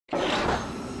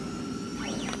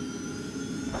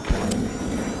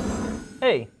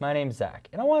Hey, my name's Zach,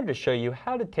 and I wanted to show you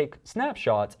how to take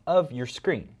snapshots of your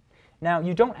screen. Now,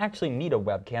 you don't actually need a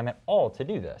webcam at all to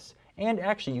do this, and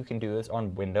actually you can do this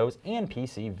on Windows and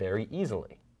PC very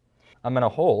easily. I'm going to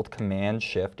hold Command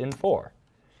Shift and 4,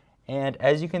 and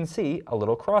as you can see, a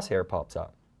little crosshair pops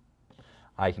up.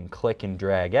 I can click and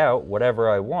drag out whatever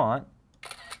I want,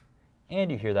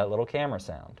 and you hear that little camera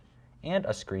sound. And a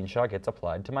screenshot gets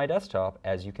applied to my desktop,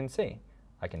 as you can see.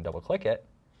 I can double click it,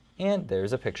 and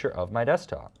there's a picture of my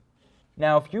desktop.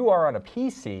 Now, if you are on a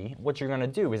PC, what you're going to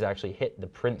do is actually hit the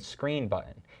print screen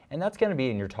button, and that's going to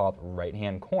be in your top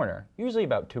right-hand corner, usually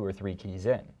about 2 or 3 keys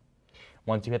in.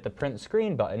 Once you hit the print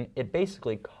screen button, it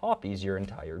basically copies your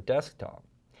entire desktop.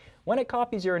 When it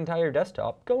copies your entire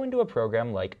desktop, go into a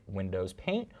program like Windows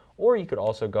Paint, or you could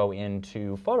also go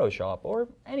into Photoshop or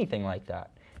anything like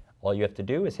that. All you have to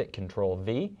do is hit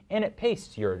Control-V, and it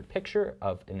pastes your picture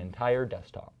of an entire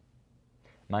desktop.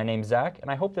 My name's Zach,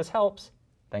 and I hope this helps.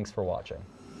 Thanks for watching.